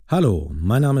Hallo,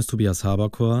 mein Name ist Tobias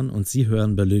Haberkorn und Sie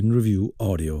hören Berlin Review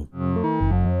Audio.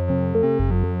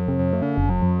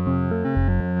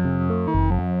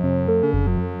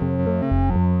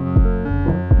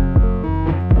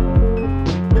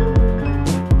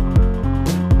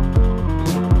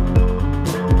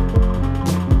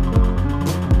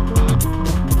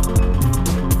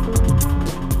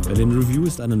 Berlin Review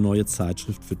ist eine neue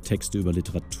Zeitschrift für Texte über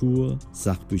Literatur,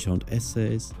 Sachbücher und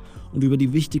Essays und über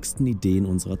die wichtigsten Ideen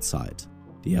unserer Zeit.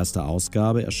 Die erste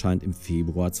Ausgabe erscheint im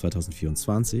Februar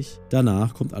 2024,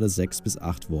 danach kommt alle 6 bis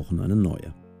 8 Wochen eine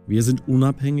neue. Wir sind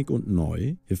unabhängig und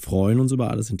neu, wir freuen uns über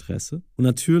alles Interesse und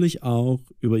natürlich auch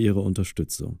über Ihre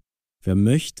Unterstützung. Wer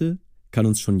möchte, kann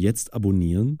uns schon jetzt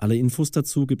abonnieren. Alle Infos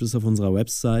dazu gibt es auf unserer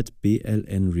Website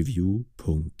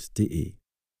blnreview.de.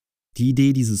 Die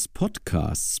Idee dieses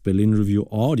Podcasts Berlin Review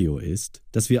Audio ist,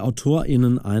 dass wir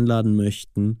AutorInnen einladen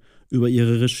möchten, über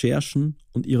ihre Recherchen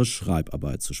und ihre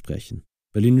Schreibarbeit zu sprechen.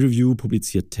 Berlin Review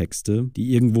publiziert Texte,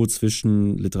 die irgendwo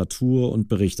zwischen Literatur und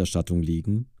Berichterstattung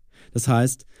liegen. Das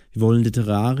heißt, wir wollen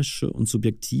literarische und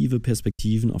subjektive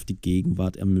Perspektiven auf die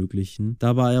Gegenwart ermöglichen,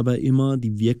 dabei aber immer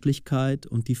die Wirklichkeit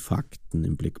und die Fakten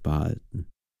im Blick behalten.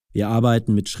 Wir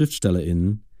arbeiten mit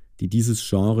SchriftstellerInnen, die dieses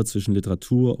Genre zwischen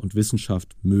Literatur und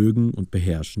Wissenschaft mögen und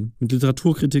beherrschen, mit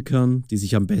Literaturkritikern, die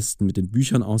sich am besten mit den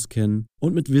Büchern auskennen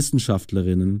und mit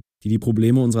Wissenschaftlerinnen, die die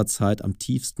Probleme unserer Zeit am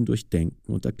tiefsten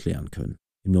durchdenken und erklären können.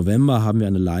 Im November haben wir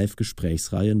eine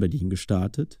Live-Gesprächsreihe in Berlin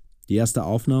gestartet. Die erste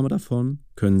Aufnahme davon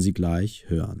können Sie gleich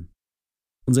hören.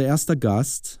 Unser erster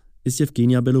Gast ist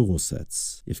Yevgenia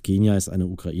Belorusets. Yevgenia ist eine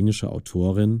ukrainische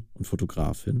Autorin und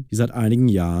Fotografin, die seit einigen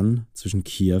Jahren zwischen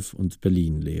Kiew und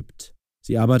Berlin lebt.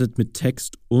 Sie arbeitet mit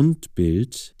Text und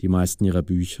Bild. Die meisten ihrer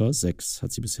Bücher, 6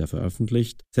 hat sie bisher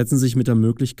veröffentlicht, setzen sich mit der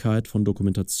Möglichkeit von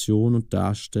Dokumentation und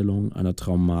Darstellung einer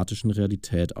traumatischen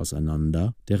Realität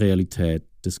auseinander, der Realität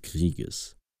des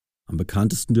Krieges. Am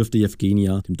bekanntesten dürfte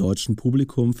Yevgenia dem deutschen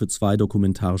Publikum für 2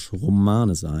 dokumentarische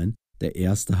Romane sein. Der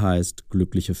erste heißt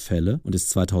Glückliche Fälle und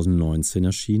ist 2019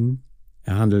 erschienen.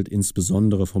 Er handelt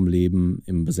insbesondere vom Leben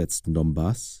im besetzten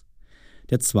Donbass.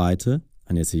 Der zweite,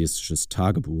 ein essayistisches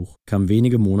Tagebuch, kam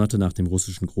wenige Monate nach dem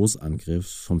russischen Großangriff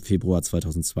vom Februar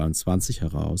 2022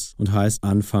 heraus und heißt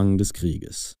Anfang des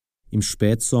Krieges. Im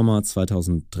Spätsommer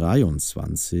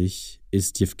 2023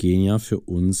 ist Yevgenia für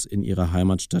uns in ihre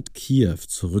Heimatstadt Kiew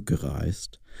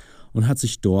zurückgereist und hat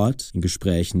sich dort in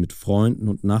Gesprächen mit Freunden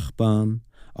und Nachbarn,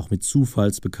 auch mit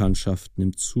Zufallsbekanntschaften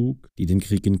im Zug, die den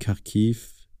Krieg in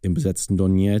Kharkiv, im besetzten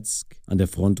Donetsk, an der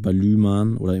Front bei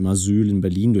Lyman oder im Asyl in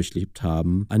Berlin durchlebt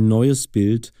haben, ein neues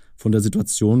Bild von der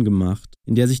Situation gemacht,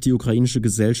 in der sich die ukrainische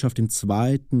Gesellschaft im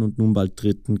 2. und nun bald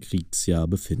 3. Kriegsjahr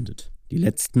befindet. Die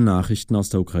letzten Nachrichten aus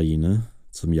der Ukraine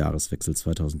zum Jahreswechsel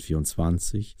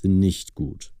 2024 sind nicht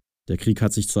gut. Der Krieg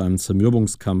hat sich zu einem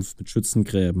Zermürbungskampf mit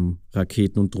Schützengräben,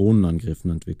 Raketen- und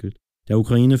Drohnenangriffen entwickelt. Der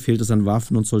Ukraine fehlt es an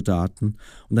Waffen und Soldaten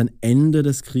und ein Ende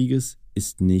des Krieges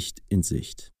ist nicht in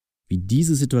Sicht. Wie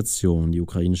diese Situation die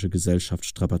ukrainische Gesellschaft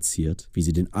strapaziert, wie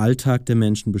sie den Alltag der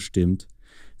Menschen bestimmt,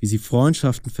 wie sie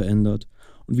Freundschaften verändert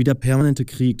und wie der permanente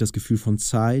Krieg das Gefühl von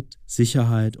Zeit,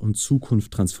 Sicherheit und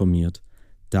Zukunft transformiert,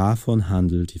 davon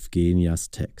handelt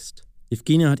Yevgenias Text.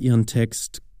 Yevgenia hat ihren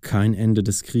Text Kein Ende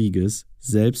des Krieges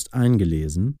selbst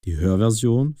eingelesen. Die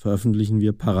Hörversion veröffentlichen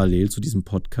wir parallel zu diesem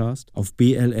Podcast auf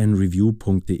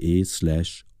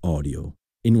blnreview.de/audio.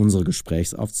 In unsere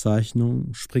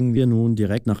Gesprächsaufzeichnung springen wir nun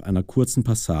direkt nach einer kurzen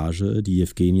Passage, die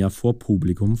Yevgenia vor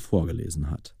Publikum vorgelesen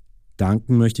hat.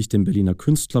 Danken möchte ich dem Berliner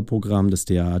Künstlerprogramm des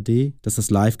DAAD, das das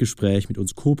Live-Gespräch mit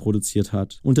uns co-produziert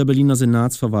hat, und der Berliner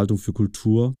Senatsverwaltung für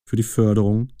Kultur für die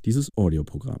Förderung dieses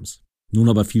Audioprogramms. Nun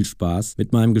aber viel Spaß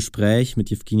mit meinem Gespräch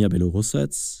mit Yevgenia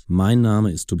Belorusets. Mein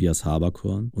Name ist Tobias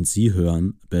Haberkorn und Sie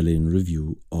hören Berlin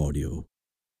Review Audio.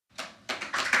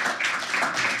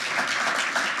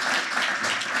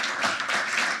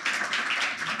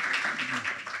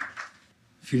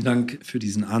 Vielen Dank für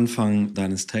diesen Anfang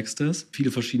deines Textes.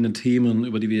 Viele verschiedene Themen,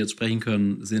 über die wir jetzt sprechen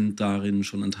können, sind darin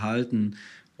schon enthalten.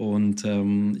 Und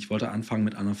ich wollte anfangen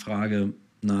mit einer Frage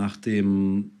nach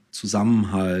dem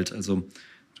Zusammenhalt. Also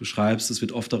du schreibst, es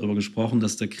wird oft darüber gesprochen,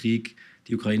 dass der Krieg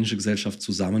die ukrainische Gesellschaft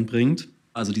zusammenbringt.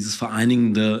 Also dieses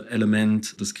vereinigende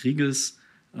Element des Krieges,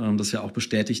 das ja auch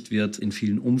bestätigt wird in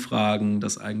vielen Umfragen,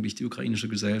 dass eigentlich die ukrainische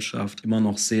Gesellschaft immer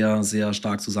noch sehr, sehr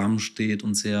stark zusammensteht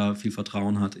und sehr viel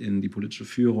Vertrauen hat in die politische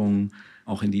Führung,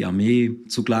 auch in die Armee.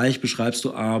 Zugleich beschreibst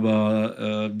du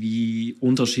aber, wie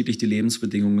unterschiedlich die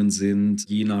Lebensbedingungen sind,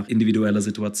 je nach individueller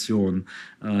Situation.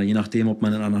 Je nachdem, ob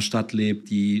man in einer Stadt lebt,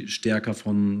 die stärker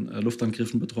von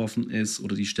Luftangriffen betroffen ist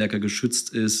oder die stärker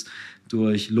geschützt ist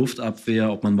durch Luftabwehr,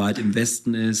 ob man weit im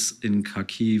Westen ist, in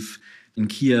Kharkiv, in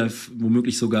Kiew,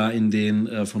 womöglich sogar in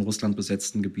den von Russland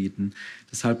besetzten Gebieten.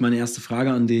 Deshalb meine erste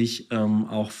Frage an dich,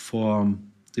 auch vor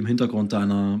dem Hintergrund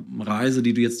deiner Reise,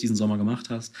 die du jetzt diesen Sommer gemacht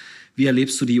hast. Wie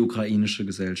erlebst du die ukrainische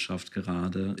Gesellschaft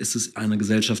gerade? Ist es eine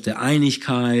Gesellschaft der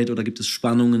Einigkeit oder gibt es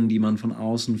Spannungen, die man von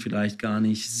außen vielleicht gar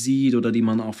nicht sieht oder die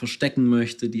man auch verstecken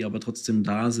möchte, die aber trotzdem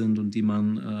da sind und die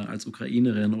man als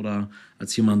Ukrainerin oder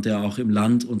als jemand, der auch im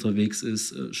Land unterwegs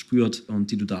ist, spürt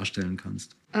und die du darstellen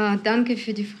kannst? Danke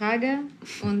für die Frage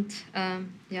und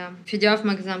für die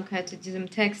Aufmerksamkeit zu diesem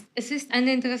Text. Es ist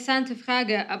eine interessante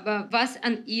Frage, aber was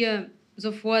an ihr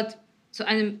sofort zu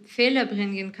einem Fehler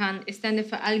bringen kann, ist eine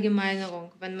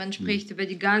Verallgemeinerung. Wenn man spricht über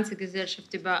die ganze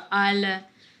Gesellschaft, über alle,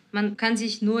 man kann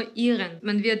sich nur irren.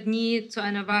 Man wird nie zu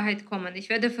einer Wahrheit kommen. Ich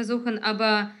werde versuchen,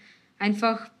 aber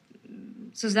einfach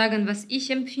zu sagen, was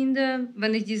ich empfinde,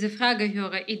 wenn ich diese Frage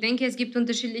höre. Ich denke, es gibt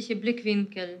unterschiedliche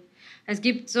Blickwinkel. Es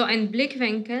gibt so einen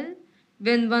Blickwinkel,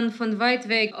 wenn man von weit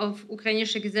weg auf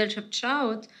ukrainische Gesellschaft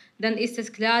schaut, dann ist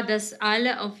es klar, dass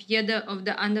alle auf jede auf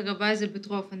der andere Weise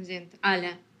betroffen sind. Alle.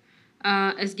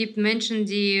 Es gibt Menschen,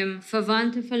 die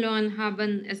Verwandte verloren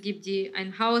haben, es gibt die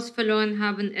ein Haus verloren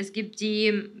haben, es gibt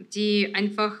die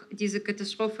einfach diese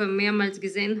Katastrophe mehrmals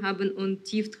gesehen haben und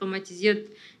tief traumatisiert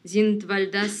sind,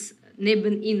 weil das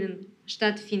neben ihnen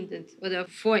stattfindet oder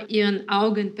vor ihren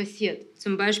Augen passiert.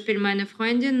 Zum Beispiel meine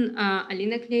Freundin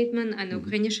Alina Kleitman, eine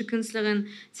ukrainische Künstlerin,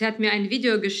 sie hat mir ein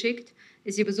Video geschickt.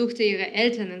 Sie besuchte ihre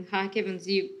Eltern in Kharkiv und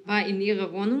sie war in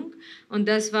ihrer Wohnung. Und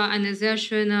das war eine sehr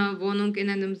schöne Wohnung in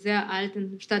einem sehr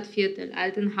alten Stadtviertel,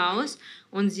 alten Haus.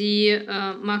 Und sie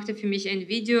machte für mich ein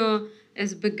Video.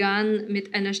 Es begann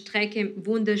mit einer Strecke,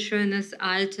 wunderschönes,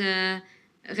 altes,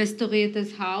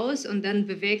 restauriertes Haus. Und dann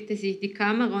bewegte sich die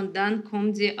Kamera und dann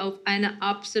kommt sie auf eine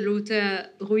absolute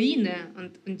Ruine.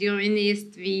 Und die Ruine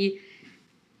ist wie...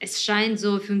 Es scheint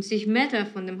so 50 Meter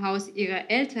von dem Haus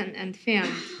ihrer Eltern entfernt.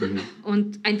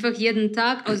 Und einfach jeden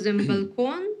Tag aus dem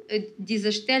Balkon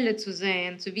diese Stelle zu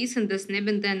sehen, zu wissen, dass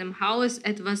neben deinem Haus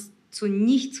etwas zu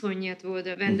nichts ruiniert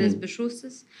wurde während des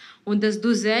Beschusses und dass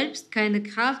du selbst keine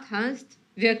Kraft hast,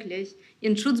 wirklich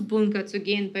in Schutzbunker zu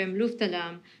gehen beim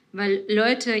Luftalarm, weil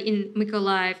Leute in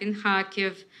Mykolaiv, in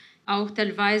Kharkiv, auch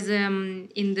teilweise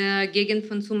in der Gegend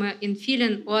von Sumy, in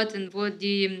vielen Orten, wo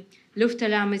die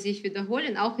Luftalarme sich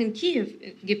wiederholen. Auch in Kiew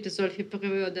gibt es solche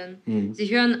Perioden.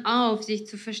 Sie hören auf, sich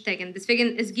zu verstecken.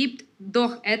 Deswegen, es gibt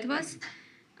doch etwas,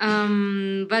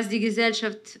 was die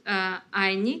Gesellschaft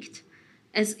einigt.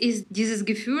 Es ist dieses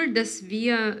Gefühl, dass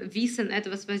wir wissen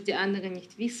etwas, was die anderen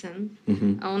nicht wissen.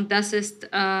 Und das ist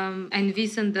ein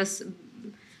Wissen, das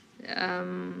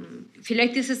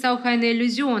vielleicht ist es auch eine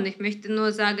Illusion. Ich möchte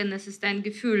nur sagen, es ist ein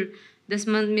Gefühl, dass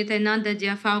man miteinander die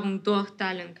Erfahrung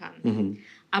durchteilen kann.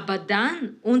 Aber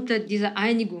dann, unter dieser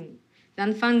Einigung,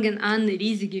 dann fangen an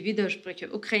riesige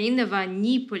Widersprüche. Ukraine war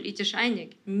nie politisch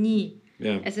einig, nie.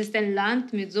 Ja. Es ist ein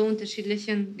Land mit so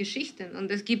unterschiedlichen Geschichten.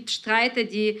 Und es gibt Streite,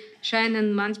 die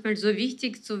scheinen manchmal so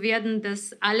wichtig zu werden,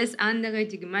 dass alles andere,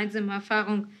 die gemeinsame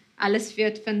Erfahrung, alles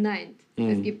wird verneint.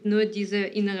 Es gibt nur diese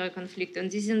inneren Konflikte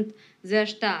und sie sind sehr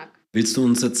stark. Willst du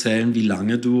uns erzählen, wie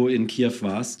lange du in Kiew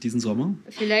warst diesen Sommer?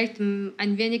 Vielleicht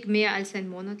ein wenig mehr als einen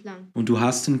Monat lang. Und du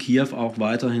hast in Kiew auch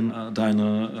weiterhin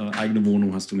deine eigene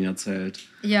Wohnung, hast du mir erzählt.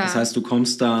 Ja. Das heißt, du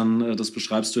kommst dann, das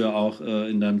beschreibst du ja auch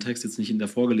in deinem Text, jetzt nicht in der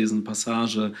vorgelesenen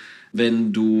Passage,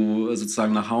 wenn du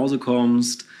sozusagen nach Hause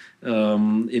kommst,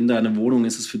 in deine Wohnung,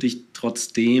 ist es für dich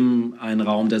trotzdem ein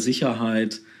Raum der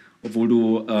Sicherheit, obwohl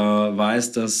du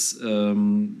weißt, dass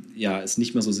es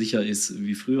nicht mehr so sicher ist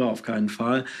wie früher, auf keinen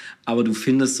Fall. Aber du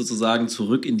findest sozusagen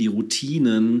zurück in die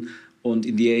Routinen und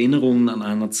in die Erinnerungen an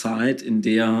einer Zeit, in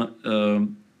der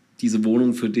diese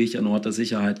Wohnung für dich ein Ort der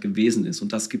Sicherheit gewesen ist.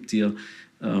 Und das gibt dir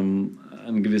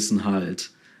einen gewissen Halt.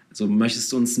 Also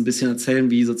möchtest du uns ein bisschen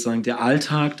erzählen, wie sozusagen der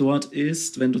Alltag dort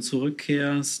ist, wenn du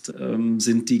zurückkehrst?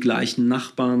 Sind die gleichen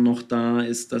Nachbarn noch da?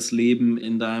 Ist das Leben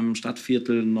in deinem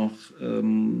Stadtviertel noch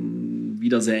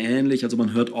wieder sehr ähnlich? Also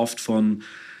man hört oft von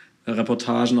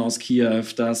Reportagen aus Kiew,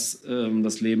 dass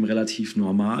das Leben relativ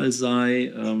normal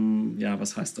sei.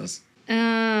 Was heißt das?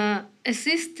 Es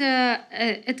ist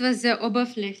etwas sehr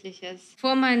Oberflächliches.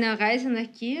 Vor meiner Reise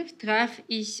nach Kiew traf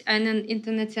ich einen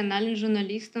internationalen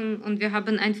Journalisten und wir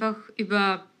haben einfach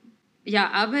über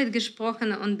Arbeit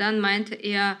gesprochen und dann meinte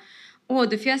er, oh,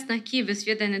 du fährst nach Kiew, es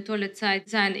wird eine tolle Zeit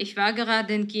sein. Ich war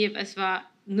gerade in Kiew, es war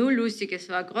nur lustig, es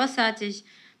war großartig,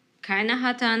 keiner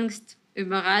hatte Angst,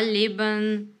 überall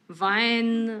Leben,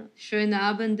 Wein, schöne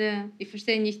Abende. Ich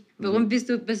verstehe nicht, warum bist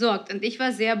du besorgt? Und ich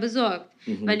war sehr besorgt,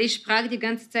 weil ich sprach die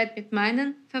ganze Zeit mit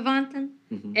meinen Verwandten,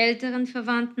 älteren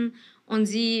Verwandten und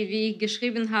sie, wie ich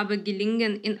geschrieben habe,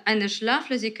 gelingen in einer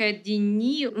Schlaflosigkeit, die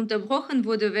nie unterbrochen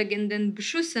wurde wegen den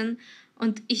Beschüssen.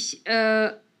 Und ich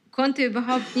konnte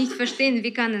überhaupt nicht verstehen,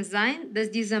 wie kann es sein,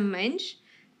 dass dieser Mensch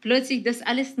plötzlich das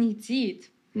alles nicht sieht.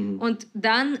 Und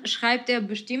dann schreibt er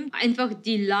bestimmt einfach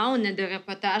die Laune der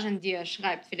Reportagen, die er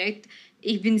schreibt. Vielleicht,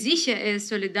 ich bin sicher, er ist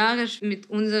solidarisch mit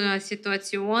unserer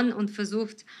Situation und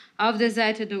versucht auf der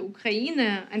Seite der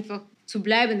Ukraine einfach zu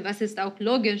bleiben, was ist auch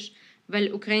logisch,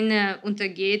 weil Ukraine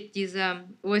untergeht dieser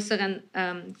äußeren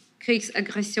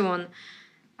Kriegsaggression.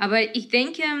 Aber ich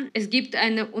denke, es gibt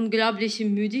eine unglaubliche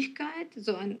Müdigkeit,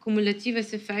 so ein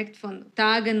kumulatives Effekt von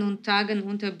Tagen und Tagen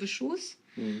unter Beschuss.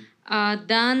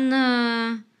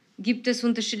 Dann gibt es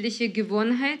unterschiedliche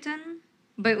Gewohnheiten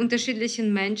bei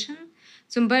unterschiedlichen Menschen.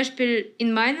 Zum Beispiel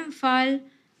in meinem Fall,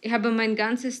 ich habe mein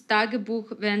ganzes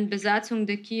Tagebuch während Besatzung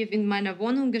der Kiew in meiner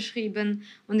Wohnung geschrieben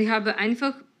und ich habe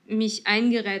einfach mich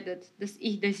eingeredet, dass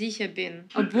ich da sicher bin.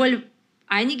 Obwohl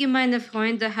einige meiner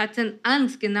Freunde hatten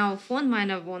Angst genau vor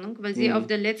meiner Wohnung, weil sie auf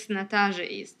der letzten Etage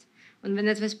ist. Und wenn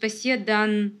etwas passiert,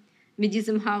 dann mit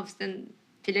diesem Haus, dann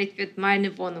vielleicht wird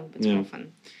meine Wohnung betroffen.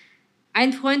 Ja.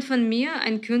 Ein Freund von mir,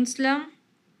 ein Künstler,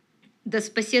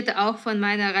 das passierte auch von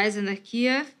meiner Reise nach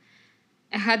Kiew.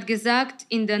 Er hat gesagt,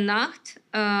 in der Nacht,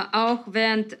 auch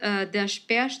während der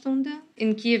Sperrstunde,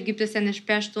 in Kiew gibt es eine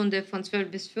Sperrstunde von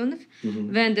 12 bis 5,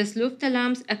 während des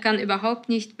Luftalarms, er kann überhaupt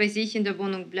nicht bei sich in der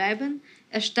Wohnung bleiben.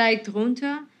 Er steigt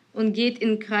runter und geht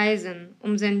in Kreisen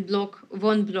um seinen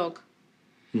Wohnblock.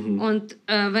 Und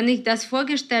wenn ich das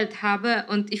vorgestellt habe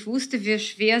und ich wusste, wie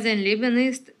schwer sein Leben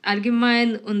ist,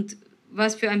 allgemein und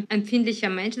was für ein empfindlicher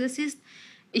Mensch das ist,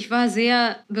 ich war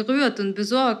sehr berührt und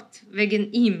besorgt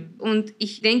wegen ihm. Und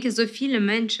ich denke, so viele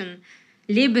Menschen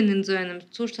leben in so einem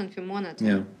Zustand für Monate.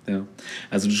 Ja, ja.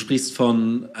 Also du sprichst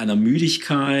von einer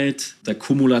Müdigkeit, der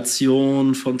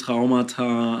Kumulation von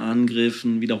Traumata,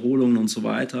 Angriffen, Wiederholungen und so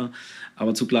weiter.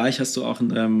 Aber zugleich hast du auch in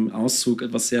deinem Auszug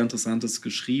etwas sehr Interessantes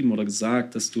geschrieben oder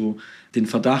gesagt, dass du den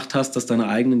Verdacht hast, dass deine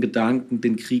eigenen Gedanken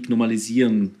den Krieg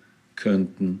normalisieren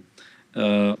könnten.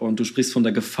 Und du sprichst von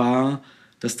der Gefahr,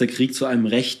 dass der Krieg zu einem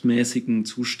rechtmäßigen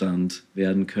Zustand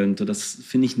werden könnte. Das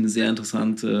finde ich eine sehr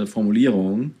interessante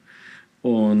Formulierung.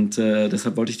 Und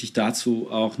deshalb wollte ich dich dazu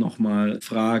auch nochmal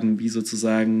fragen, wie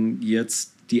sozusagen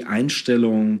jetzt die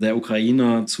Einstellung der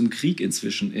Ukrainer zum Krieg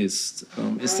inzwischen ist.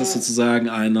 Ist das sozusagen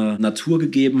eine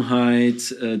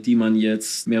Naturgegebenheit, die man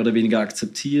jetzt mehr oder weniger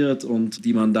akzeptiert und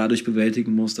die man dadurch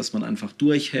bewältigen muss, dass man einfach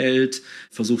durchhält?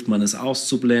 Versucht man es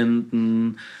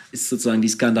auszublenden? Ist sozusagen die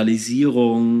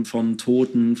Skandalisierung von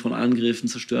Toten, von Angriffen,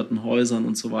 zerstörten Häusern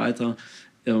und so weiter,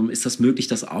 ist das möglich,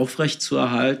 das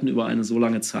aufrechtzuerhalten über eine so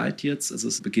lange Zeit jetzt? Also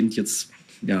es beginnt jetzt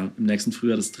im nächsten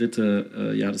Frühjahr das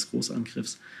 3. Jahr des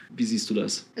Großangriffs. Wie siehst du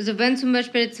das? Also wenn zum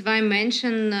Beispiel 2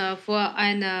 Menschen vor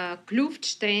einer Kluft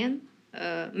stehen,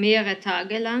 mehrere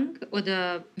Tage lang,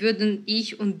 oder würden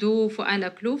ich und du vor einer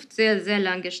Kluft sehr, sehr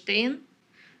lange stehen,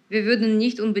 wir würden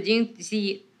nicht unbedingt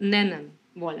sie nennen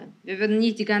wollen. Wir würden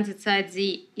nicht die ganze Zeit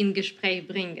sie in Gespräch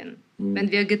bringen,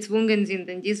 wenn wir gezwungen sind,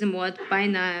 in diesem Ort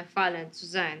beinahe fallen zu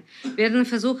sein. Wir werden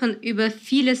versuchen, über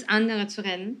vieles andere zu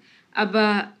reden,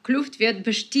 aber Kluft wird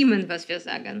bestimmen, was wir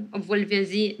sagen, obwohl wir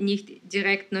sie nicht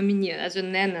direkt nominieren, also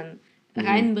nennen,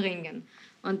 reinbringen.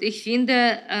 Und ich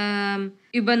finde,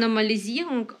 über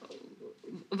Normalisierung,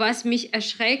 was mich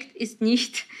erschreckt, ist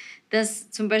nicht,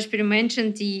 dass zum Beispiel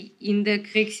Menschen, die in der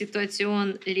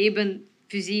Kriegssituation leben,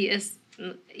 für sie ist,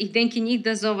 ich denke nicht,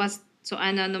 dass sowas zu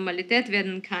einer Normalität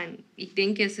werden kann. Ich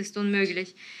denke, es ist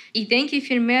unmöglich. Ich denke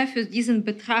vielmehr für diesen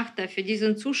Betrachter, für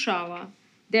diesen Zuschauer,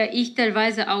 der ich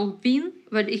teilweise auch bin,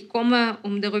 weil ich komme,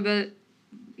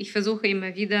 ich versuche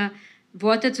immer wieder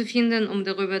Worte zu finden, um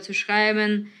darüber zu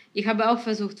schreiben. Ich habe auch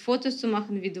versucht, Fotos zu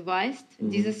machen, wie du weißt,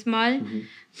 dieses Mal.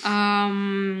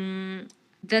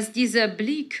 Dass dieser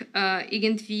Blick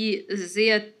irgendwie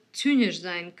sehr zynisch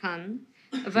sein kann,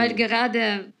 weil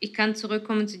gerade, ich kann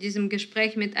zurückkommen zu diesem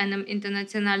Gespräch mit einem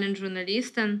internationalen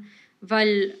Journalisten,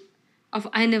 weil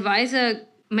auf eine Weise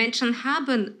Menschen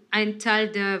haben einen Teil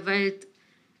der Welt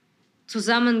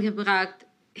zusammengebracht,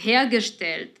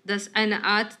 hergestellt, das eine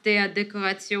Art der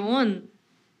Dekoration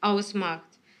ausmacht,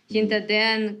 hinter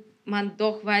der man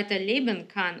doch weiter leben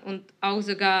kann und auch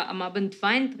sogar am Abend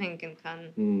Wein trinken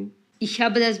kann. Ich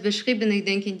habe das beschrieben, ich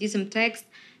denke, in diesem Text.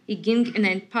 Ich ging in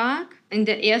einen Park in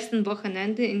der ersten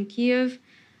Wochenende in Kiew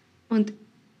und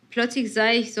plötzlich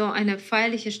sah ich so eine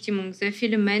feierliche Stimmung. Sehr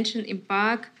viele Menschen im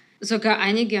Park, sogar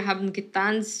einige haben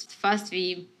getanzt, fast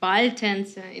wie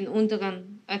Balltänze in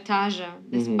unteren Etage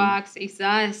des Parks. Ich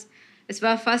sah es. Es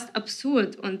war fast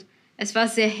absurd und es war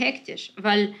sehr hektisch,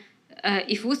 weil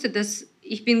ich wusste, dass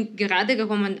ich bin gerade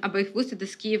gekommen, aber ich wusste,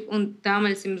 dass Kiew und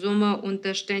damals im Sommer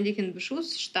unter ständigem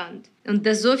Beschuss stand. Und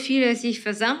dass so viele sich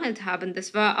versammelt haben,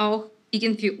 das war auch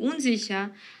irgendwie unsicher,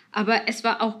 aber es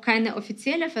war auch keine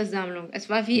offizielle Versammlung. Es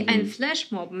war wie ein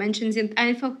Flashmob. Menschen sind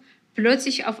einfach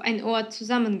plötzlich auf einen Ort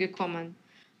zusammengekommen.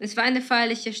 Es war eine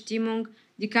feierliche Stimmung.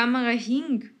 Die Kamera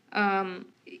hing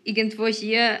irgendwo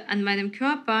hier an meinem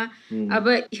Körper,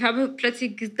 aber ich habe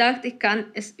plötzlich gedacht, ich kann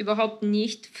es überhaupt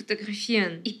nicht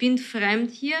fotografieren. Ich bin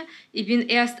fremd hier, ich bin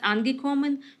erst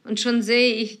angekommen und schon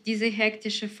sehe ich diese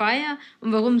hektische Feier.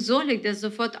 Und warum soll ich das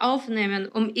sofort aufnehmen,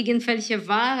 um irgendwelche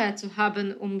Ware zu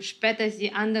haben, um später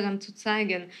sie anderen zu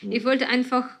zeigen? Ich wollte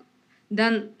einfach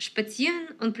dann spazieren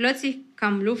und plötzlich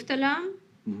kam Luftalarm,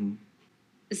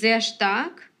 sehr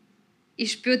stark.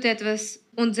 Ich spürte etwas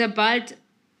und sehr bald,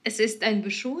 es ist ein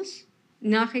Beschuss,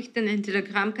 Nachrichten in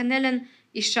Telegram-Kanälen.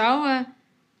 Ich schaue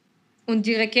und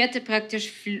die Rakete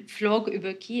praktisch flog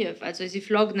über Kiew. Also sie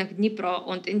flog nach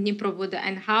Dnipro und in Dnipro wurde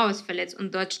ein Haus verletzt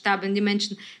und dort starben die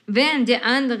Menschen, während die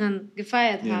anderen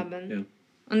gefeiert haben. Ja.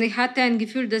 Und ich hatte ein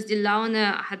Gefühl, dass die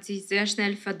Laune hat sich sehr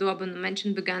schnell verdorben und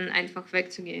Menschen begannen einfach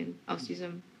wegzugehen aus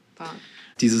diesem Park.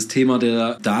 Dieses Thema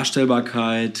der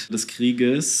Darstellbarkeit des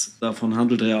Krieges, davon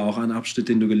handelt ja auch ein Abschnitt,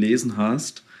 den du gelesen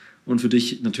hast. Und für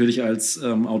dich natürlich als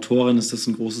Autorin ist das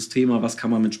ein großes Thema. Was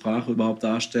kann man mit Sprache überhaupt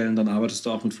darstellen? Dann arbeitest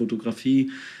du auch mit Fotografie,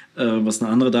 was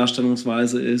eine andere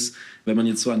Darstellungsweise ist. Wenn man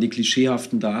jetzt so an die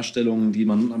klischeehaften Darstellungen, die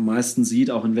man am meisten sieht,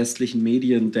 auch in westlichen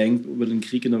Medien denkt über den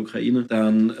Krieg in der Ukraine,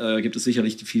 dann gibt es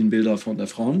sicherlich die vielen Bilder von der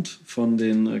Front, von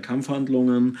den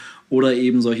Kampfhandlungen oder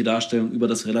eben solche Darstellungen über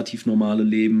das relativ normale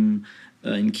Leben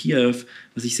in Kiew.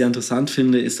 Was ich sehr interessant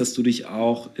finde, ist, dass du dich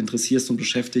auch interessierst und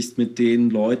beschäftigst mit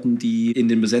den Leuten, die in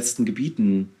den besetzten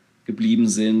Gebieten geblieben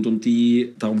sind und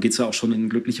die, darum geht es ja auch schon in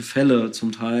glückliche Fälle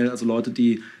zum Teil, also Leute,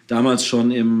 die damals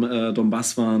schon im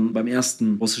Donbass waren beim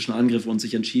ersten russischen Angriff und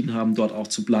sich entschieden haben, dort auch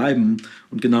zu bleiben.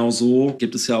 Und genau so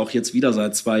gibt es ja auch jetzt wieder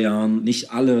seit 2 Jahren,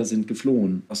 nicht alle sind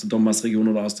geflohen aus der Donbass-Region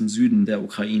oder aus dem Süden der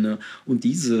Ukraine. Und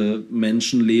diese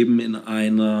Menschen leben in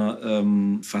einer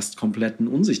fast kompletten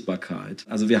Unsichtbarkeit.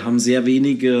 Also wir haben sehr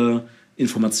wenige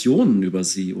Informationen über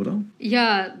sie, oder?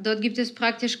 Ja, dort gibt es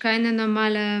praktisch keine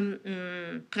normale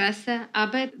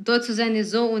Pressearbeit. Dort zu sein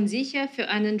ist so unsicher für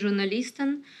einen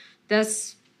Journalisten,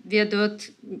 dass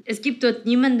es gibt dort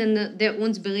niemanden, der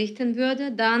uns berichten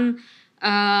würde. Dann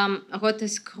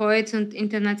Rotes Kreuz und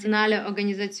internationale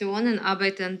Organisationen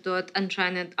arbeiten dort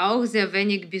anscheinend auch sehr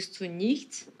wenig bis zu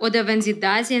nichts. Oder wenn sie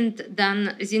da sind, dann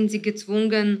sind sie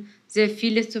gezwungen, sehr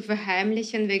vieles zu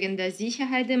verheimlichen wegen der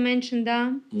Sicherheit der Menschen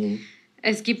da.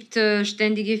 Es gibt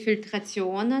ständige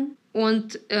Filtrationen.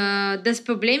 Und das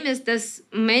Problem ist, dass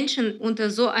Menschen unter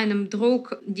so einem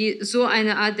Druck, die so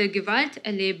eine Art der Gewalt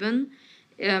erleben,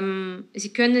 sie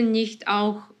können nicht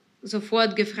auch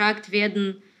sofort gefragt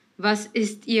werden, was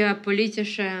ist Ihre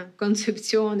politische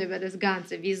Konzeption über das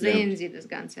Ganze? Wie sehen Sie das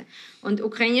Ganze? Und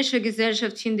ukrainische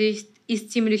Gesellschaft, finde ich,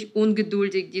 ist ziemlich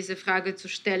ungeduldig, diese Frage zu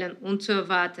stellen und zu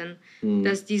erwarten,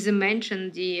 dass diese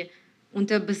Menschen, die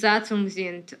unter Besatzung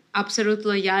sind, absolut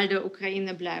loyal der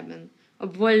Ukraine bleiben.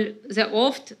 Obwohl sehr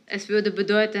oft es würde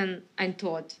bedeuten, ein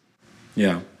Tod.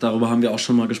 Ja, darüber haben wir auch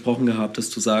schon mal gesprochen gehabt, dass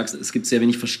du sagst, es gibt sehr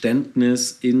wenig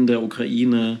Verständnis in der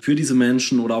Ukraine für diese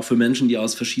Menschen oder auch für Menschen, die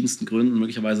aus verschiedensten Gründen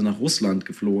möglicherweise nach Russland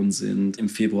geflohen sind im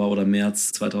Februar oder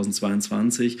März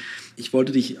 2022. Ich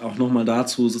wollte dich auch noch mal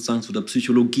dazu sozusagen zu der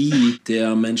Psychologie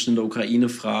der Menschen in der Ukraine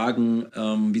fragen,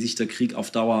 wie sich der Krieg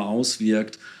auf Dauer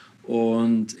auswirkt.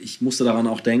 Und ich musste daran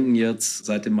auch denken jetzt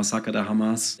seit dem Massaker der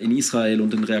Hamas in Israel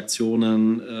und den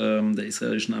Reaktionen der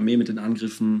israelischen Armee mit den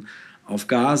Angriffen auf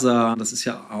Gaza. Das ist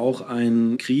ja auch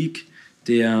ein Krieg,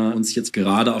 der uns jetzt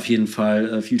gerade auf jeden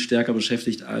Fall viel stärker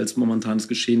beschäftigt als momentanes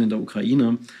Geschehen in der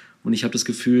Ukraine. Und ich habe das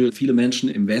Gefühl, viele Menschen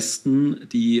im Westen,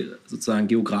 die sozusagen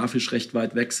geografisch recht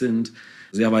weit weg sind,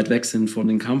 sehr weit weg sind von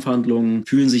den Kampfhandlungen,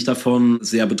 fühlen sich davon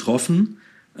sehr betroffen,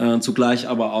 zugleich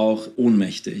aber auch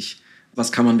ohnmächtig.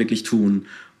 Was kann man wirklich tun?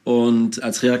 Und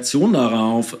als Reaktion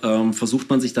darauf versucht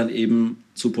man sich dann eben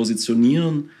zu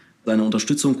positionieren, seine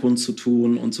Unterstützung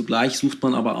kundzutun und zugleich sucht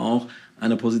man aber auch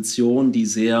eine Position, die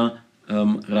sehr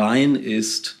rein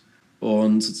ist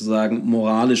und sozusagen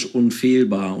moralisch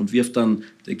unfehlbar und wirft dann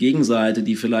der Gegenseite,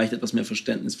 die vielleicht etwas mehr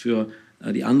Verständnis für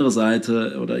die andere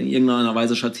Seite oder in irgendeiner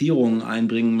Weise Schattierungen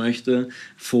einbringen möchte,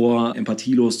 vor,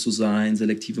 empathielos zu sein,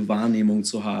 selektive Wahrnehmung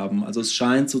zu haben. Also es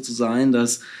scheint so zu sein,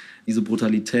 dass diese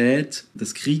Brutalität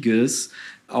des Krieges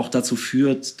auch dazu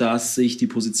führt, dass sich die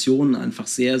Positionen einfach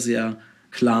sehr, sehr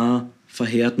klar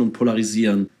verhärten und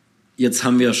polarisieren. Jetzt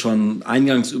haben wir schon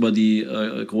eingangs über die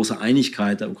große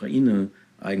Einigkeit der Ukraine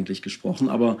eigentlich gesprochen,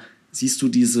 aber Siehst du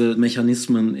diese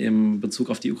Mechanismen in Bezug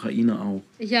auf die Ukraine auch?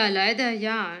 Ja, leider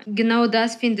ja. Genau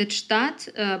das findet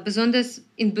statt, besonders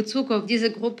in Bezug auf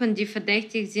diese Gruppen, die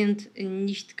verdächtig sind,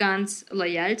 nicht ganz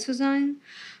loyal zu sein.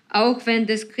 Auch während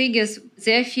des Krieges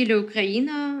sehr viele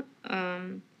Ukrainer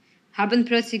haben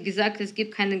plötzlich gesagt, es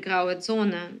gibt keine graue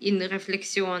Zone in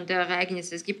Reflexion der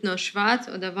Ereignisse. Es gibt nur schwarz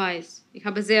oder weiß. Ich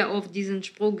habe sehr oft diesen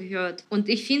Spruch gehört. Und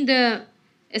ich finde,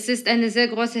 es ist eine sehr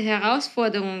große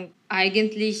Herausforderung,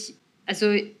 eigentlich,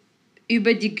 also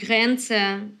über die Grenze,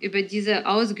 über diese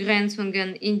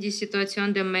Ausgrenzungen in die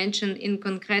Situation der Menschen in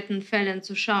konkreten Fällen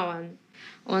zu schauen.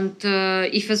 Und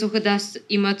ich versuche das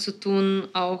immer zu tun,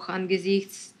 auch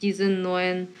angesichts diesen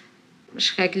neuen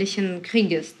schrecklichen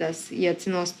Krieges, das jetzt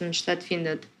im Osten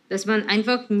stattfindet. Dass man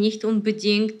einfach nicht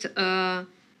unbedingt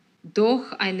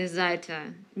doch eine Seite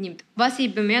nimmt. Was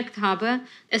ich bemerkt habe,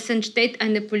 es entsteht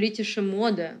eine politische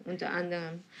Mode unter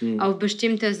anderem, auf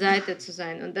bestimmter Seite zu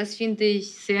sein. Und das finde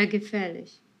ich sehr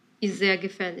gefährlich. Ist sehr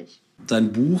gefährlich.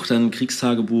 Dein Buch, dein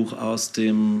Kriegstagebuch aus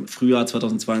dem Frühjahr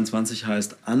 2022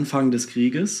 heißt Anfang des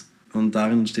Krieges. Und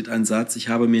darin steht ein Satz: Ich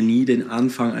habe mir nie den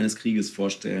Anfang eines Krieges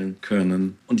vorstellen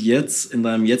können. Und jetzt, in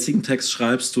deinem jetzigen Text,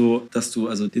 schreibst du, dass du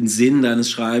also den Sinn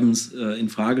deines Schreibens in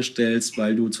Frage stellst,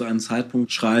 weil du zu einem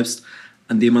Zeitpunkt schreibst,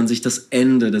 an dem man sich das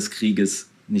Ende des Krieges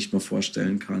nicht mehr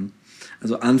vorstellen kann.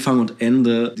 Also Anfang und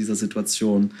Ende dieser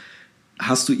Situation.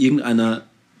 Hast du irgendeine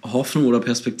Hoffnung oder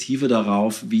Perspektive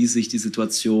darauf, wie sich die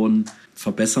Situation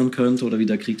verbessern könnte oder wie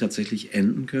der Krieg tatsächlich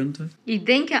enden könnte? Ich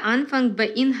denke, Anfang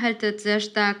beinhaltet sehr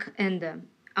stark Ende.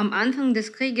 Am Anfang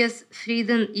des Krieges,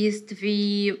 Frieden ist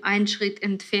wie ein Schritt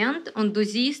entfernt und du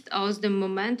siehst aus dem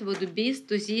Moment, wo du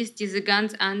bist, du siehst diese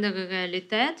ganz andere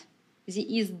Realität.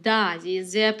 Sie ist da, sie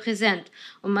ist sehr präsent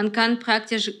und man kann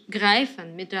praktisch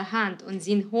greifen mit der Hand und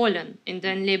sie holen in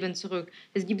dein Leben zurück.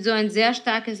 Es gibt so ein sehr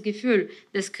starkes Gefühl,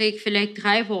 dass Krieg vielleicht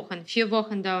 3 Wochen, 4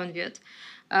 Wochen dauern wird.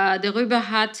 Darüber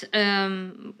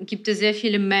gibt es sehr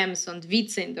viele Memes und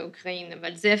Witze in der Ukraine,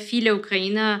 weil sehr viele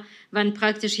Ukrainer waren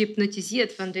praktisch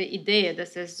hypnotisiert von der Idee,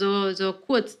 dass es so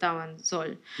kurz dauern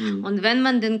soll. Und wenn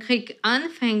man den Krieg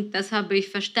anfängt, das habe ich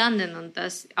verstanden und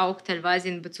das auch teilweise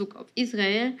in Bezug auf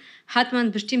Israel, hat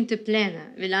man bestimmte Pläne,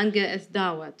 wie lange es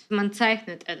dauert. Man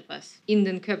zeichnet etwas in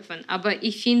den Köpfen. Aber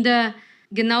ich finde,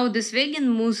 genau deswegen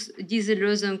muss diese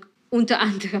Lösung unter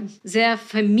anderem sehr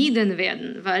vermieden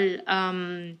werden, weil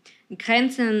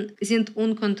Grenzen sind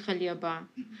unkontrollierbar.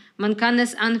 Man kann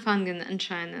es anfangen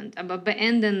anscheinend, aber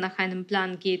beenden nach einem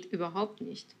Plan geht überhaupt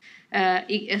nicht.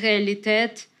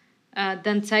 Realität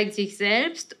dann zeigt sich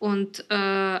selbst und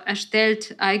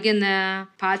erstellt eigene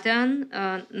Pattern,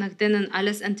 nach denen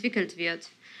alles entwickelt wird.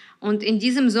 Und in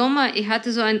diesem Sommer, ich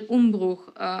hatte so einen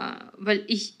Umbruch, weil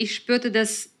ich spürte,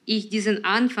 dass ich diesen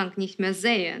Anfang nicht mehr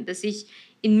sehe, dass ich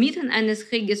inmitten eines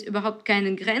Krieges überhaupt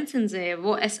keine Grenzen sehe,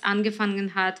 wo es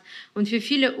angefangen hat. Und für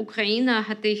viele Ukrainer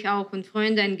hatte ich auch und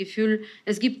Freunde ein Gefühl,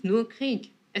 es gibt nur Krieg.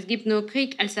 Es gibt nur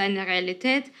Krieg als eine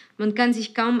Realität. Man kann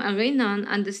sich kaum erinnern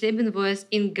an das Leben, wo es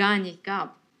ihn gar nicht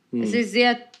gab. Es ist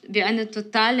sehr wie eine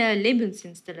totale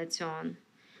Lebensinstallation.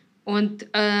 Und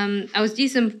aus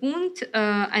diesem Punkt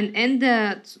ein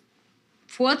Ende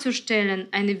vorzustellen,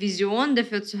 eine Vision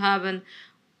dafür zu haben,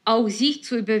 auch sich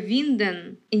zu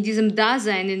überwinden in diesem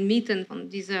Dasein inmitten von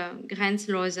dieser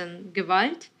grenzlosen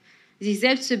Gewalt, sich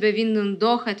selbst zu überwinden und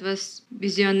doch etwas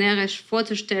Visionäres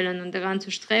vorzustellen und daran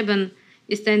zu streben,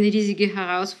 ist eine riesige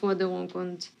Herausforderung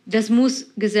und das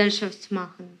muss Gesellschaft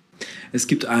machen. Es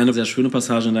gibt eine sehr schöne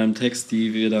Passage in deinem Text,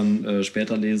 die wir dann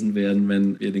später lesen werden,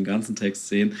 wenn wir den ganzen Text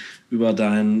sehen, über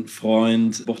deinen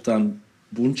Freund Bohdan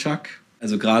Bunchak.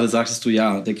 Also gerade sagtest du,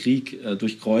 ja, der Krieg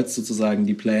durchkreuzt sozusagen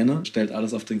die Pläne, stellt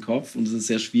alles auf den Kopf und es ist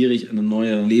sehr schwierig, einen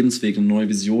neuen Lebensweg, eine neue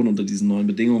Vision unter diesen neuen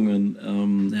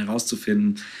Bedingungen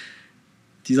herauszufinden.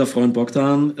 Dieser Freund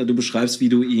Bogdan, du beschreibst, wie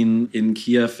du ihn in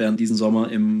Kiew während diesen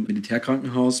Sommer im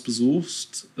Militärkrankenhaus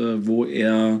besuchst, wo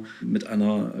er mit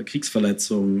einer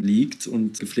Kriegsverletzung liegt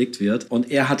und gepflegt wird. Und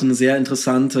er hatte eine sehr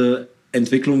interessante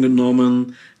Entwicklung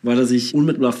genommen, weil er sich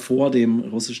unmittelbar vor dem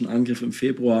russischen Angriff im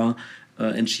Februar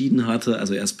entschieden hatte,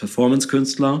 also er ist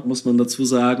Performance-Künstler, muss man dazu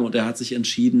sagen, und er hat sich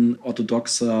entschieden,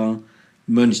 orthodoxer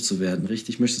Mönch zu werden,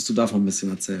 richtig? Möchtest du davon ein bisschen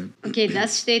erzählen? Okay,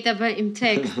 das steht aber im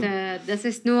Text. Das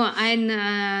ist nur ein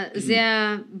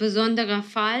sehr besonderer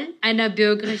Fall einer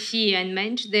Biografie. Ein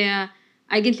Mensch, der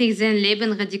eigentlich sein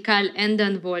Leben radikal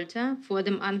ändern wollte vor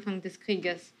dem Anfang des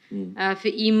Krieges. Für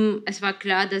ihn, es war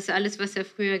klar, dass alles, was er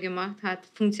früher gemacht hat,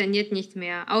 funktioniert nicht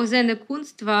mehr. Auch seine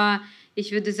Kunst war,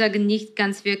 ich würde sagen, nicht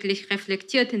ganz wirklich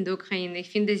reflektiert in der Ukraine. Ich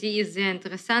finde, sie ist sehr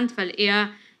interessant, weil er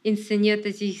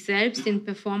inszenierte sich selbst in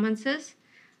Performances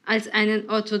als einen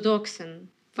Orthodoxen,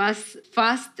 was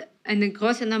fast eine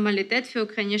große Normalität für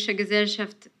ukrainische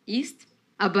Gesellschaft ist.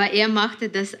 Aber er machte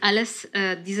das alles,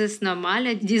 dieses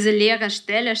Normale, diese leere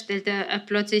Stelle stellte er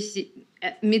plötzlich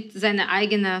mit seiner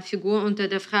eigenen Figur unter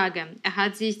der Frage. Er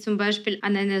hat sich zum Beispiel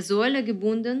an eine Säule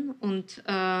gebunden und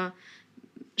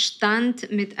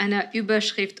stand mit einer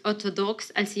Überschrift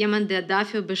orthodox als jemand, der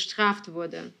dafür bestraft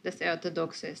wurde, dass er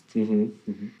orthodox ist.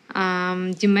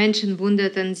 Die Menschen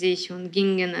wunderten sich und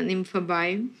gingen an ihm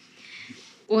vorbei.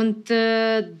 Und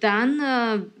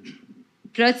dann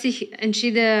plötzlich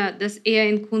entschied er, dass er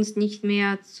in Kunst nicht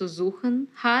mehr zu suchen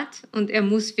hat und er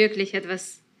muss wirklich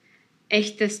etwas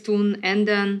Echtes tun,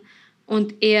 ändern.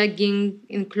 Und er ging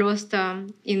in Kloster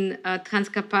in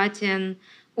Transkarpatien,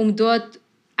 um dort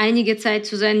einige Zeit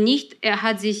zu sein. Er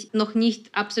hat sich noch nicht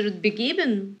absolut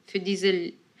begeben für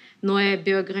diese neue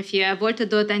Biografie. Er wollte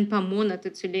dort ein paar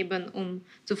Monate zu leben, um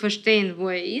zu verstehen, wo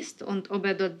er ist und ob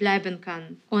er dort bleiben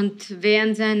kann. Und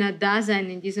während seiner Dasein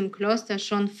in diesem Kloster,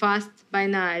 schon fast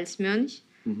beinahe als Mönch,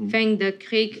 fängt der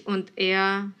Krieg und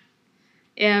er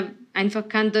einfach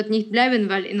kann dort nicht bleiben,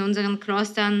 weil in unseren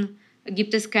Klostern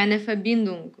gibt es keine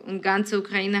Verbindung. Und ganze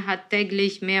Ukraine hat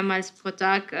täglich mehrmals pro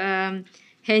Tag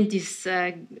Handys,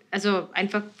 also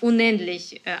einfach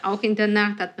unendlich. Auch in der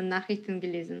Nacht hat man Nachrichten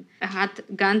gelesen. Er hat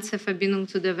ganze Verbindung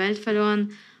zu der Welt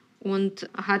verloren und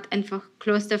hat einfach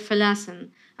Kloster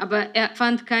verlassen. Aber er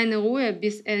fand keine Ruhe,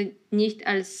 bis er nicht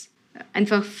als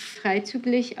einfach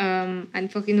freizügig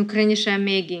einfach in die ukrainische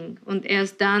Armee ging. Und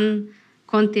erst dann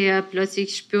konnte er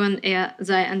plötzlich spüren, er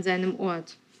sei an seinem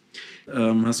Ort.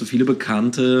 Hast du viele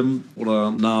Bekannte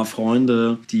oder nahe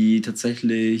Freunde, die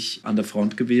tatsächlich an der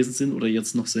Front gewesen sind oder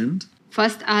jetzt noch sind?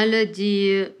 Fast alle,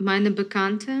 meine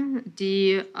Bekannte,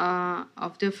 die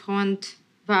auf der Front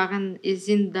waren,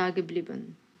 sind da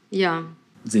geblieben. Ja.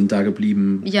 Sind da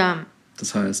geblieben? Ja.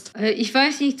 Das heißt? Ich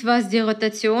weiß nicht, was die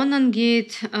Rotation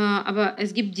angeht, aber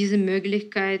es gibt diese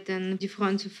Möglichkeiten, die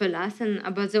Front zu verlassen,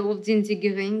 aber sehr oft sind sie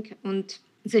gering und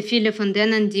sehr viele von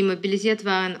denen, die mobilisiert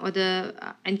waren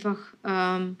oder einfach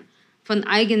von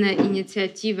eigener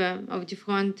Initiative auf die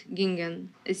Front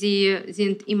gingen, sie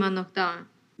sind immer noch da.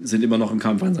 Sind immer noch im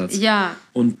Kampfeinsatz? Ja.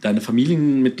 Und deine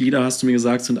Familienmitglieder, hast du mir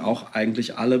gesagt, sind auch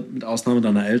eigentlich alle, mit Ausnahme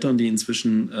deiner Eltern, die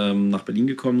inzwischen nach Berlin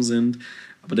gekommen sind,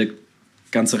 aber der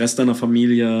ganze Rest deiner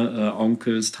Familie,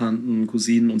 Onkels, Tanten,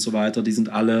 Cousinen und so weiter, die sind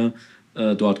alle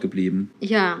dort geblieben?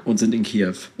 Ja. Und sind in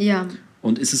Kiew? Ja.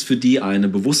 Und ist es für die eine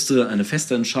bewusste, eine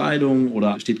feste Entscheidung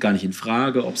oder steht gar nicht in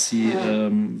Frage, ob sie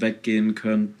weggehen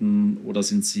könnten oder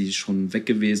sind sie schon weg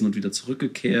gewesen und wieder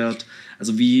zurückgekehrt?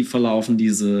 Also wie verlaufen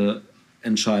diese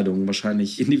Entscheidungen?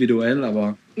 Wahrscheinlich individuell,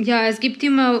 aber... Ja, es gibt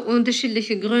immer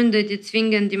unterschiedliche Gründe, die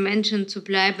zwingen die Menschen zu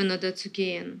bleiben oder zu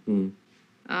gehen.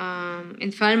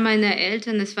 Im Fall meiner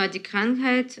Eltern, es war die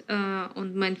Krankheit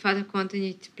und mein Vater konnte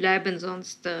nicht bleiben,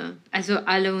 sonst, also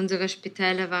alle unsere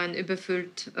Spitäler waren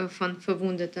überfüllt von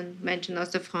verwundeten Menschen aus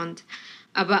der Front.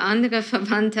 Aber andere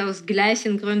Verwandte aus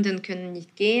gleichen Gründen können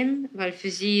nicht gehen, weil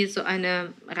für sie so eine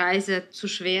Reise zu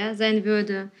schwer sein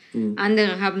würde.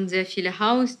 Andere haben sehr viele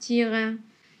Haustiere.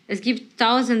 Es gibt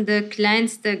tausende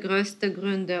kleinste, größte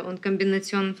Gründe und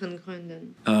Kombinationen von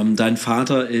Gründen. Dein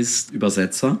Vater ist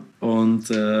Übersetzer und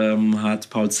hat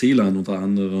Paul Celan unter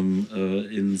anderem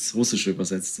ins Russische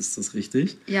übersetzt. Ist das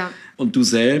richtig? Ja. Und du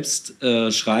selbst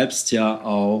schreibst ja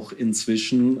auch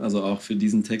inzwischen, also auch für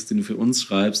diesen Text, den du für uns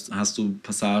schreibst, hast du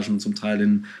Passagen zum Teil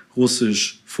in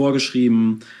Russisch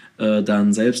vorgeschrieben,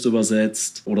 dann selbst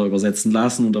übersetzt oder übersetzen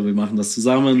lassen oder wir machen das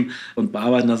zusammen und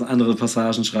bearbeiten das. Andere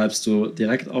Passagen schreibst du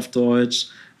direkt auf Deutsch.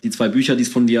 Die 2 Bücher, die es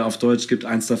von dir auf Deutsch gibt,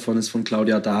 eins davon ist von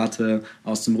Claudia Date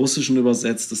aus dem Russischen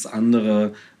übersetzt, das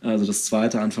andere, also das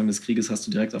zweite, Anfang des Krieges, hast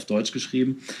du direkt auf Deutsch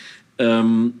geschrieben.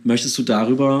 Möchtest du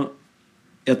darüber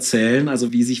erzählen,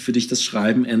 also wie sich für dich das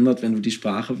Schreiben ändert, wenn du die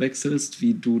Sprache wechselst,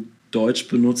 wie du Deutsch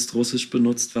benutzt, Russisch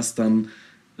benutzt, was dann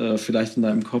vielleicht in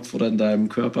deinem Kopf oder in deinem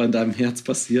Körper, in deinem Herz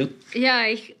passiert? Ja,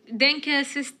 ich denke,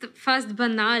 es ist fast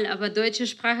banal, aber deutsche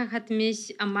Sprache hat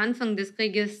mich am Anfang des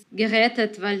Krieges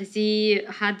gerettet, weil sie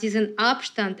hat diesen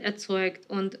Abstand erzeugt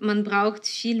und man braucht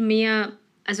viel mehr,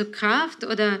 also Kraft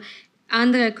oder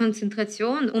andere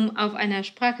Konzentration, um auf einer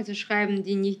Sprache zu schreiben,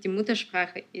 die nicht die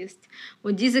Muttersprache ist.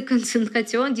 Und diese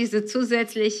Konzentration, diese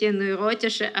zusätzliche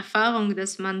neurotische Erfahrung,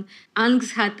 dass man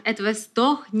Angst hat, etwas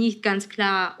doch nicht ganz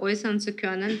klar äußern zu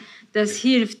können, das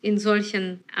hilft in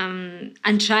solchen,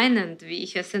 anscheinend, wie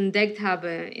ich es entdeckt habe,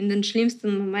 in den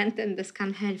schlimmsten Momenten, das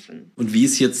kann helfen. Und wie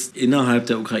ist jetzt innerhalb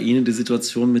der Ukraine die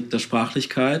Situation mit der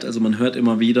Sprachlichkeit? Also man hört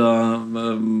immer wieder,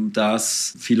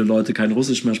 dass viele Leute kein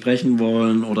Russisch mehr sprechen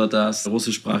wollen oder dass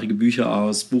russischsprachige Bücher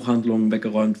aus Buchhandlungen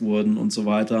weggeräumt wurden und so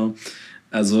weiter.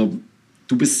 Also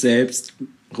du bist selbst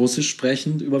russisch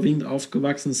sprechend überwiegend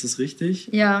aufgewachsen, ist das richtig?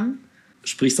 Ja.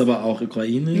 Sprichst aber auch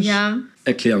Ukrainisch? Ja.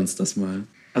 Erklär uns das mal.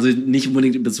 Also nicht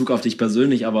unbedingt in Bezug auf dich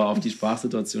persönlich, aber auf die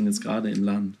Sprachsituation jetzt gerade im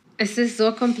Land. Es ist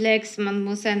so komplex, man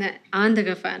muss eine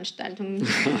andere Veranstaltung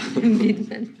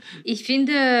widmen. Ich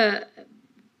finde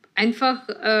einfach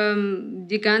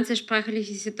die ganze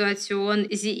sprachliche Situation,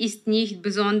 sie ist nicht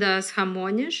besonders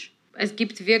harmonisch. Es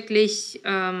gibt wirklich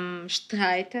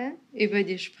Streite über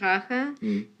die Sprache.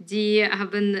 Die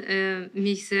haben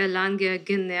mich sehr lange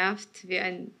genervt, wie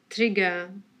ein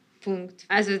Triggerpunkt.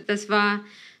 Also das war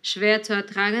schwer zu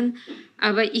ertragen.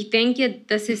 Aber ich denke,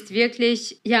 das ist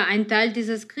wirklich ein Teil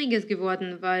dieses Krieges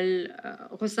geworden, weil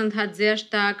Russland hat sehr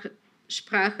stark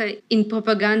Sprache in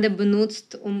Propaganda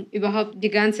benutzt, um überhaupt die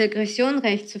ganze Aggression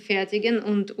rechtfertigen.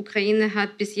 Und Ukraine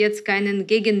hat bis jetzt keinen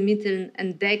Gegenmittel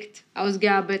entdeckt,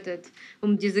 ausgearbeitet,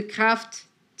 um diese Kraft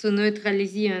zu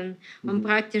neutralisieren. Und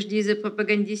praktisch diese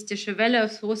propagandistische Welle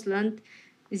aus Russland,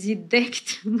 sie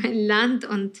deckt mein Land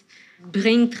und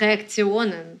bringt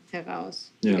Reaktionen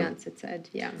heraus die ganze Zeit.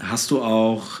 Ja. Hast du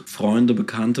auch Freunde,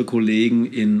 Bekannte, Kollegen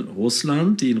in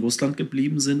Russland, die in Russland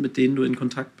geblieben sind, mit denen du in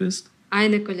Kontakt bist?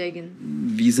 Eine Kollegin.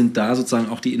 Wie sind da sozusagen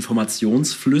auch die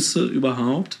Informationsflüsse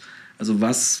überhaupt? Also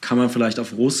was kann man vielleicht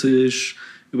auf Russisch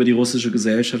über die russische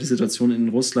Gesellschaft, die Situation in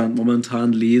Russland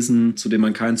momentan lesen, zu dem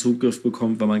man keinen Zugriff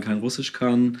bekommt, weil man kein Russisch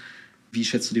kann? Wie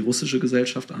schätzt du die russische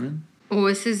Gesellschaft ein? Oh,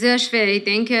 es ist sehr schwer. Ich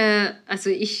denke, also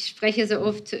ich spreche so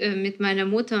oft mit meiner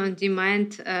Mutter und die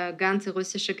meint, ganze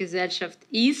russische Gesellschaft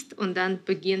ist und dann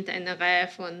beginnt eine Reihe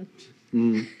von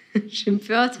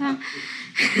Schimpfwörtern.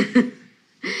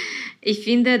 Ich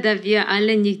finde, da wir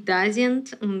alle nicht da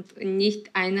sind und nicht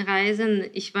einreisen,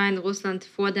 ich war in Russland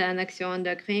vor der Annexion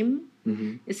der Krim.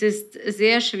 Es ist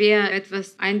sehr schwer,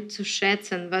 etwas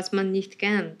einzuschätzen, was man nicht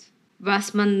kennt,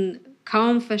 was man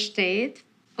kaum versteht.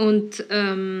 Und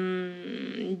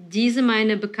diese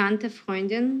meine bekannte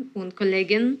Freundin und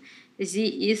Kollegin,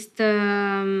 sie ist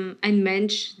ein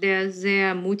Mensch, der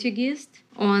sehr mutig ist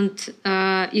und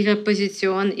ihre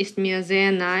Position ist mir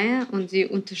sehr nahe und sie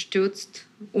unterstützt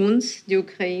uns, die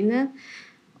Ukraine.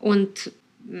 Und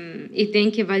ich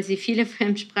denke, weil sie viele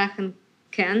Fremdsprachen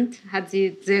kennt, hat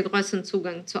sie sehr großen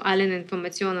Zugang zu allen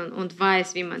Informationen und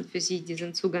weiß, wie man für sie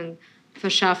diesen Zugang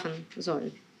verschaffen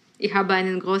soll. Ich habe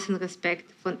einen großen Respekt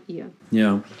von ihr.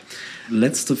 Ja.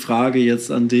 Letzte Frage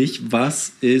jetzt an dich.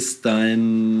 Was ist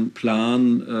dein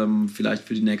Plan vielleicht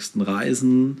für die nächsten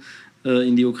Reisen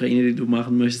in die Ukraine, die du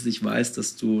machen möchtest? Ich weiß,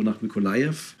 dass du nach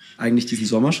Mykolajiw eigentlich diesen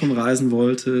Sommer schon reisen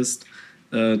wolltest,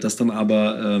 das dann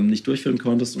aber nicht durchführen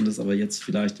konntest und das aber jetzt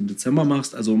vielleicht im Dezember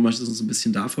machst. Also möchtest du uns ein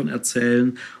bisschen davon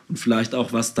erzählen und vielleicht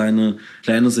auch, was deine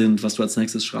Pläne sind, was du als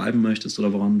nächstes schreiben möchtest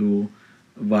oder woran du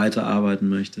weiterarbeiten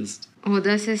möchtest? Oh,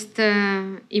 das ist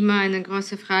immer eine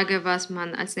große Frage, was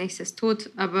man als nächstes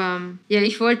tut. Aber ja,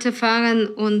 ich wollte fahren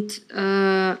und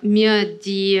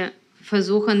mir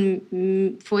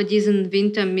versuchen, vor diesem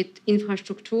Winter mit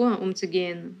Infrastruktur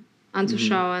umzugehen,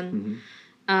 anzuschauen.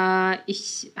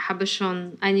 Ich habe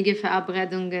schon einige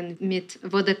Verabredungen mit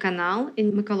Vodokanal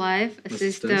in Mykolajiw. Es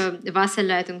ist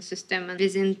Wasserleitungssystem. Wir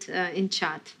sind in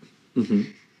Tschad.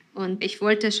 Und ich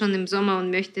wollte schon im Sommer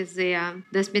und möchte sehr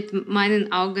das mit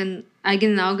meinen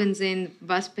eigenen Augen sehen,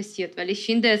 was passiert. Weil ich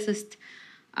finde, es ist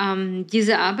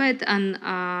diese Arbeit an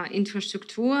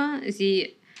Infrastruktur, sie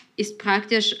ist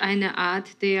praktisch eine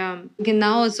Art der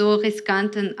genauso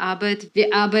riskanten Arbeit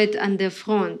wie Arbeit an der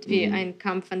Front, wie ein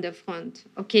Kampf an der Front.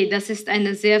 Okay, das ist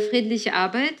eine sehr friedliche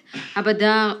Arbeit, aber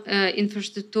da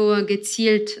Infrastruktur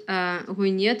gezielt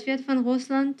ruiniert wird von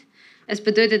Russland, es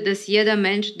bedeutet, dass jeder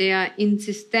Mensch, der in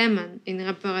Systemen, in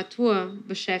Reparatur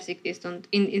beschäftigt ist und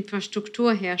in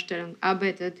Infrastrukturherstellung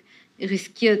arbeitet,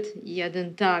 riskiert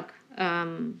jeden Tag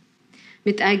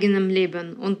mit eigenem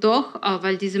Leben. Und doch,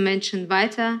 weil diese Menschen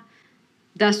weiter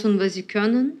das tun, was sie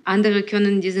können, andere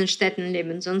können in diesen Städten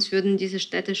leben, sonst würden diese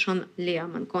Städte schon leer.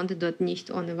 Man konnte dort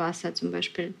nicht ohne Wasser zum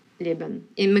Beispiel leben.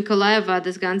 In Mykolajiw war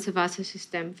das ganze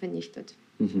Wassersystem vernichtet,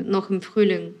 noch im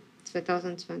Frühling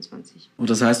 2022. Und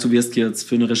das heißt, du wirst jetzt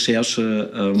für eine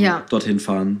Recherche dorthin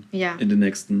fahren in den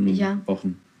nächsten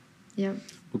Wochen? Ja.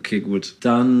 Okay, gut.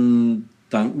 Dann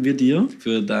danken wir dir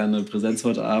für deine Präsenz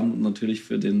heute Abend und natürlich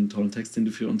für den tollen Text, den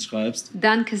du für uns schreibst.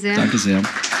 Danke sehr. Danke sehr.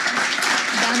 Danke.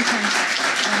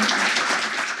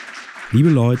 Liebe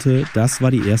Leute, das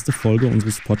war die erste Folge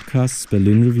unseres Podcasts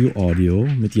Berlin Review Audio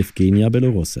mit Yevgenia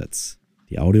Belorusets.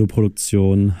 Die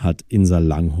Audioproduktion hat Insa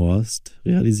Langhorst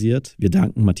realisiert. Wir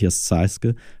danken Matthias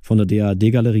Zeiske von der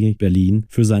DAAD-Galerie Berlin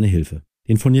für seine Hilfe.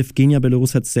 Den von Yevgenia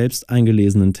Belorusets selbst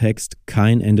eingelesenen Text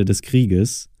Kein Ende des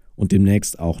Krieges und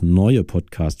demnächst auch neue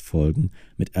Podcast-Folgen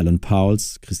mit Alan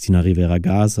Pauls, Christina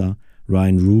Rivera-Gaza,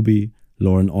 Ryan Ruby,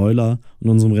 Lauren Euler und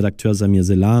unserem Redakteur Samir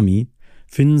Selami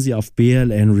finden Sie auf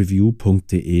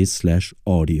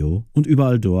blnreview.de/audio und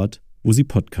überall dort, wo Sie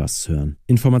Podcasts hören.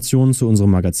 Informationen zu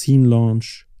unserem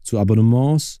Magazin-Launch, zu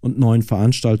Abonnements und neuen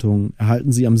Veranstaltungen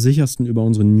erhalten Sie am sichersten über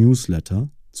unseren Newsletter,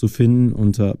 zu finden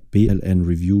unter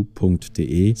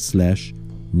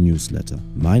blnreview.de/newsletter.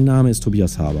 Mein Name ist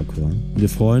Tobias Haberkorn und wir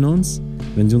freuen uns,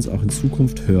 wenn Sie uns auch in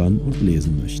Zukunft hören und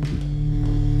lesen möchten.